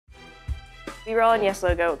We were all in Yes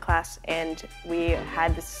Logo class, and we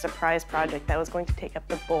had this surprise project that was going to take up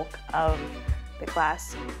the bulk of the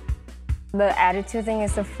class. The attitude thing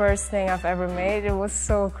is the first thing I've ever made. It was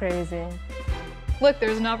so crazy. Look,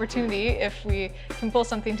 there's an opportunity if we can pull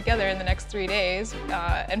something together in the next 3 days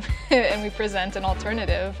and we present an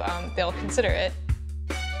alternative, they'll consider it.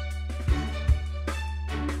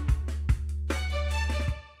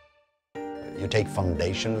 You take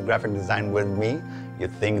foundation graphic design with me, you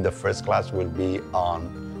think the first class will be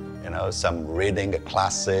on, some reading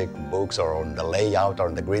classic books or on the layout or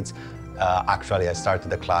on the grids. Actually, I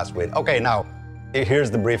started the class with, okay, now,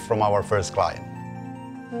 here's the brief from our first client.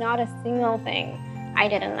 Not a single thing I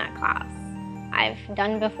did in that class I've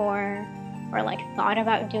done before or thought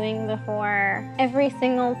about doing before. Every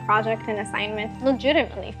single project and assignment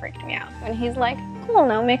legitimately freaked me out. When he's like, cool,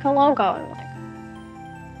 now make a logo. I'm like,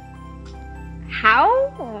 how?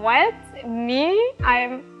 What? Me?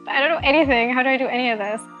 I don't know anything. How do I do any of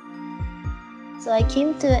this? So I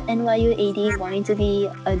came to NYUAD wanting to be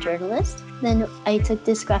a journalist. Then I took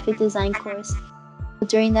this graphic design course.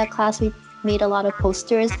 During that class, we made a lot of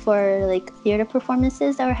posters for theater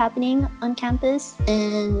performances that were happening on campus.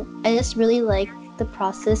 And I just really liked the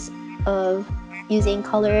process of using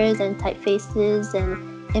colors and typefaces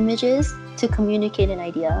and images to communicate an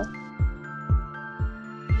idea.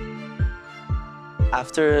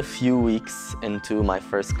 After a few weeks into my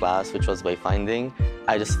first class, which was wayfinding,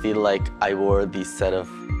 I just feel like I wore these set of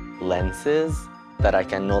lenses that I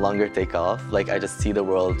can no longer take off. I just see the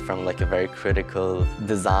world from a very critical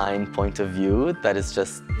design point of view that is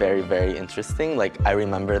just very, very interesting. I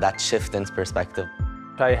remember that shift in perspective.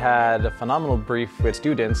 I had a phenomenal brief with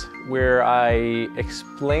students where I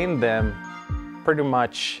explained them pretty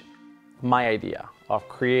much my idea of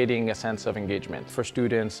creating a sense of engagement for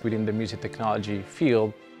students within the music technology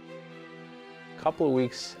field. A couple of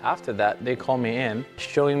weeks after that, they called me in,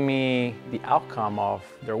 showing me the outcome of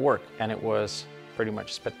their work, and it was pretty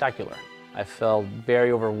much spectacular. I felt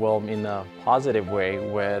very overwhelmed in a positive way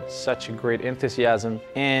with such a great enthusiasm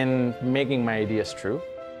in making my ideas true.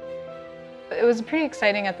 It was pretty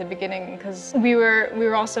exciting at the beginning because we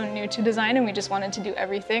were also new to design and we just wanted to do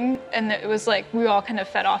everything. And it was we all kind of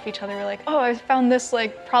fed off each other. We're like, oh, I found this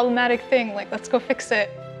problematic thing, let's go fix it.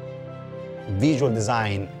 Visual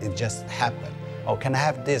design, it just happened. Oh, can I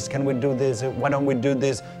have this? Can we do this? Why don't we do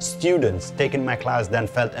this? Students taking my class then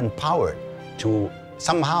felt empowered to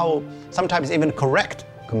somehow, sometimes even correct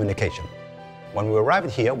communication. When we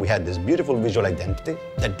arrived here, we had this beautiful visual identity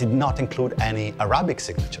that did not include any Arabic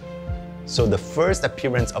signature. So the first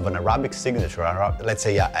appearance of an Arabic signature, let's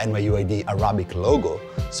say a NYUAD Arabic logo,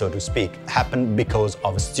 so to speak, happened because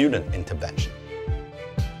of a student intervention.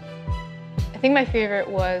 I think my favorite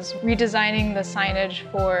was redesigning the signage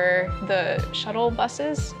for the shuttle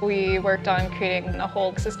buses. We worked on creating a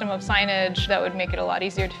whole system of signage that would make it a lot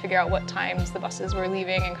easier to figure out what times the buses were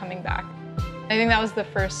leaving and coming back. I think that was the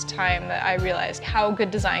first time that I realized how good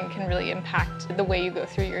design can really impact the way you go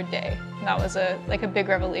through your day. And that was a big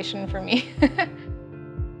revelation for me.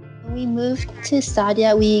 When we moved to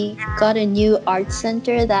Sadia, we got a new art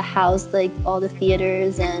center that housed all the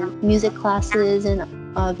theaters and music classes and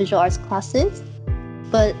visual arts classes.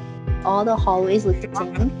 But all the hallways looked the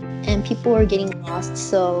same and people were getting lost.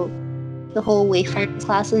 So the whole wayfinding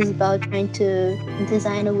class is about trying to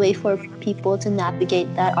design a way for people to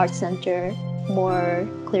navigate that art center more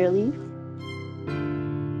clearly.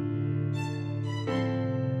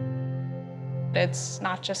 It's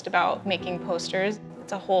not just about making posters.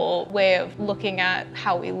 It's a whole way of looking at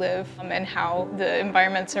how we live and how the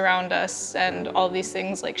environments around us and all these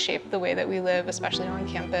things shape the way that we live, especially on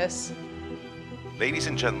campus. Ladies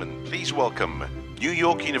and gentlemen, please welcome New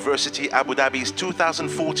York University Abu Dhabi's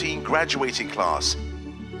 2014 graduating class.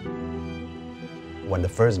 When the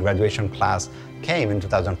first graduation class came in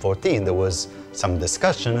 2014, there was some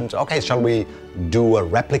discussion. Okay, shall we do a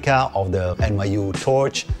replica of the NYU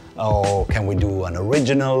torch? Or can we do an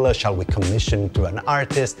original? Shall we commission to an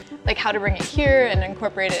artist? How to bring it here and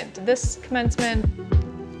incorporate it into this commencement.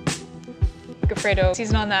 Goffredo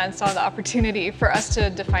seized on that and saw the opportunity for us to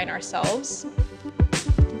define ourselves.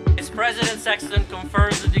 As President Sexton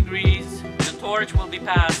confers the degrees, the torch will be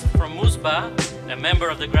passed from Musba, a member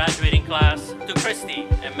of the graduating class, to Christy,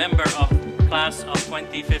 a member of class of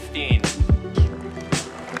 2015.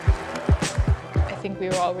 I think we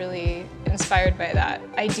were all really inspired by that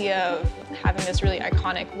idea of having this really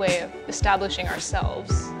iconic way of establishing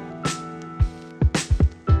ourselves.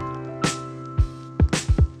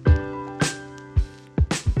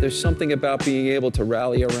 There's something about being able to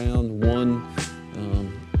rally around one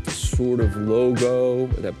sort of logo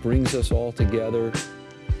that brings us all together.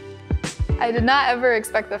 I did not ever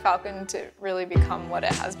expect the Falcon to really become what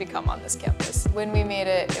it has become on this campus. When we made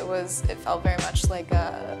it, it felt very much like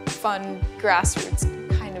a fun grassroots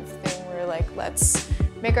kind of thing. We were like, let's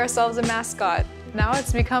make ourselves a mascot. Now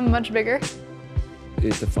it's become much bigger.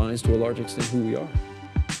 It defines to a large extent who we are.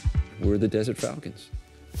 We're the Desert Falcons.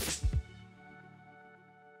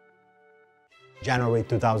 January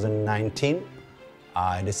 2019,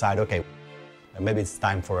 I decided, okay, maybe it's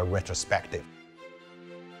time for a retrospective.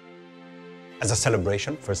 As a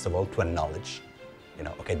celebration, first of all, to acknowledge,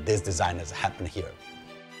 okay, this design has happened here.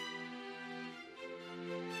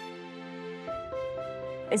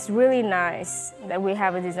 It's really nice that we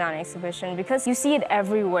have a design exhibition because you see it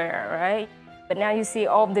everywhere, right? But now you see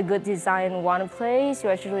all the good design in one place,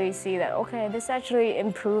 you actually see that, okay, this is actually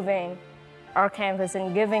improving our campus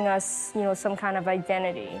and giving us, some kind of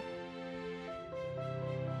identity.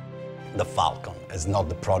 The Falcon is not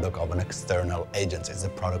the product of an external agency, it's the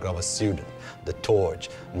product of a student. The torch,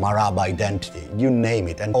 Maraba identity, you name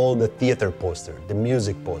it, and all the theater posters, the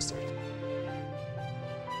music posters.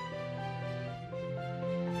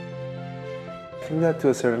 I think that to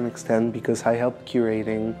a certain extent because I helped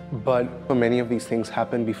curating, but many of these things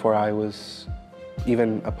happened before I was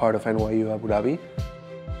even a part of NYU Abu Dhabi.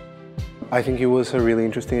 I think it was a really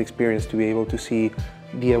interesting experience to be able to see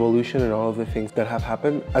the evolution and all of the things that have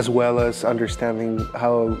happened, as well as understanding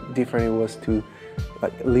how different it was to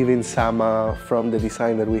live in Sama from the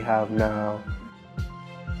design that we have now.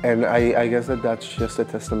 And I guess that that's just a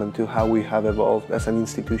testament to how we have evolved as an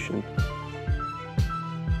institution.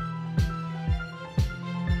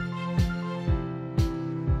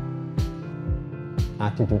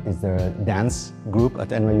 Attitude is the dance group at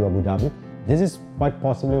NYU Abu Dhabi. This is quite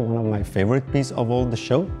possibly one of my favorite pieces of all the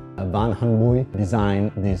show. Van Hanbui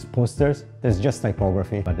designed these posters. There's just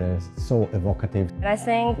typography, but it's so evocative. And I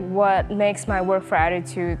think what makes my work for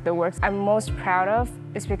Attitude the work I'm most proud of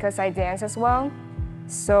is because I dance as well.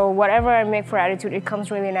 So whatever I make for Attitude, it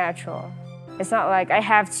comes really natural. It's not like I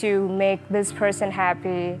have to make this person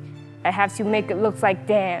happy. I have to make it look like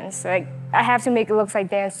dance. Like, I have to make it look like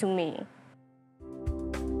dance to me.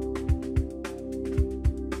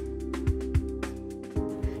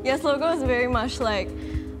 Yes, logo is very much like,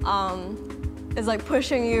 it's like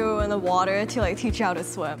pushing you in the water to like teach you how to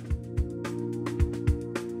swim.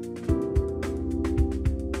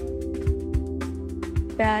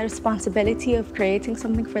 The responsibility of creating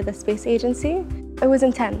something for the space agency, it was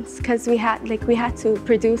intense because we had to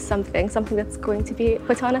produce something that's going to be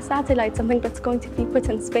put on a satellite, something that's going to be put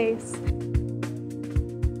in space.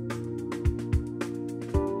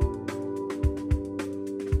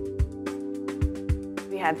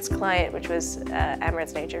 We had this client, which was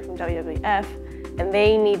Emirates Nature from WWF, and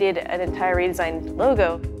they needed an entire redesigned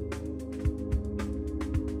logo.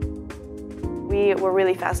 We were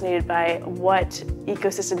really fascinated by what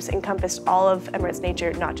ecosystems encompassed all of Emirates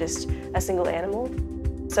Nature, not just a single animal.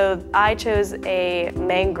 So I chose a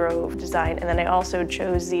mangrove design, and then I also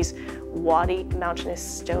chose these wadi, mountainous,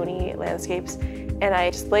 stony landscapes, and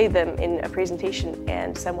I displayed them in a presentation,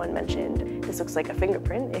 and someone mentioned, this looks like a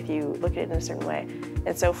fingerprint if you look at it in a certain way.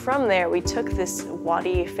 And so from there, we took this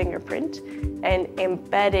wadi fingerprint and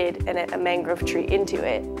embedded a mangrove tree into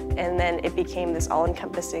it, and then it became this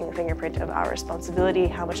all-encompassing fingerprint of our responsibility,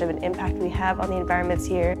 how much of an impact we have on the environments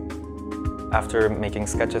here. After making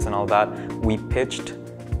sketches and all that, we pitched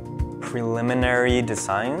preliminary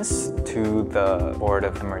designs to the board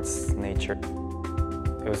of Emirates Nature.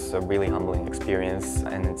 It was a really humbling experience,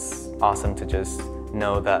 and it's awesome to just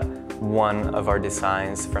know that one of our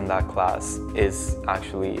designs from that class is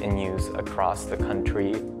actually in use across the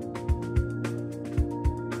country.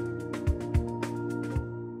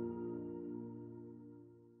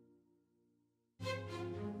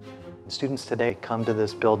 Students today come to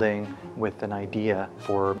this building with an idea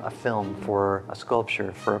for a film, for a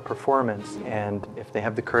sculpture, for a performance, and if they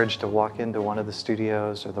have the courage to walk into one of the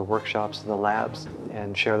studios or the workshops or the labs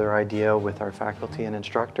and share their idea with our faculty and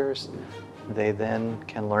instructors, they then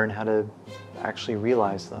can learn how to actually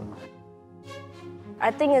realize them.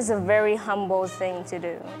 I think it's a very humble thing to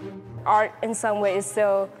do. Art in some way is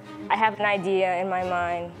still, I have an idea in my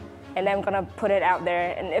mind and I'm gonna put it out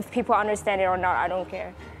there, and if people understand it or not, I don't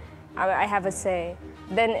care. I have a say.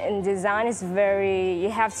 Then in design, it's you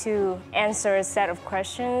have to answer a set of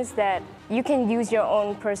questions that you can use your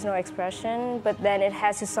own personal expression, but then it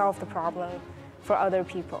has to solve the problem for other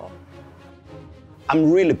people. I'm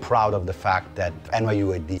really proud of the fact that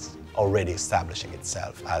NYUAD is already establishing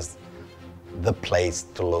itself as the place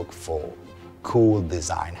to look for cool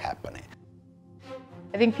design happening.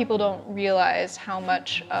 I think people don't realize how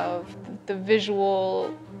much of the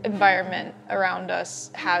visual environment around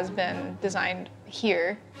us has been designed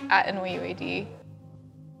here at NYUAD.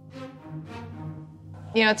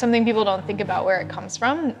 You know, it's something people don't think about where it comes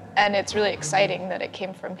from, and it's really exciting that it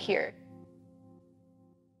came from here.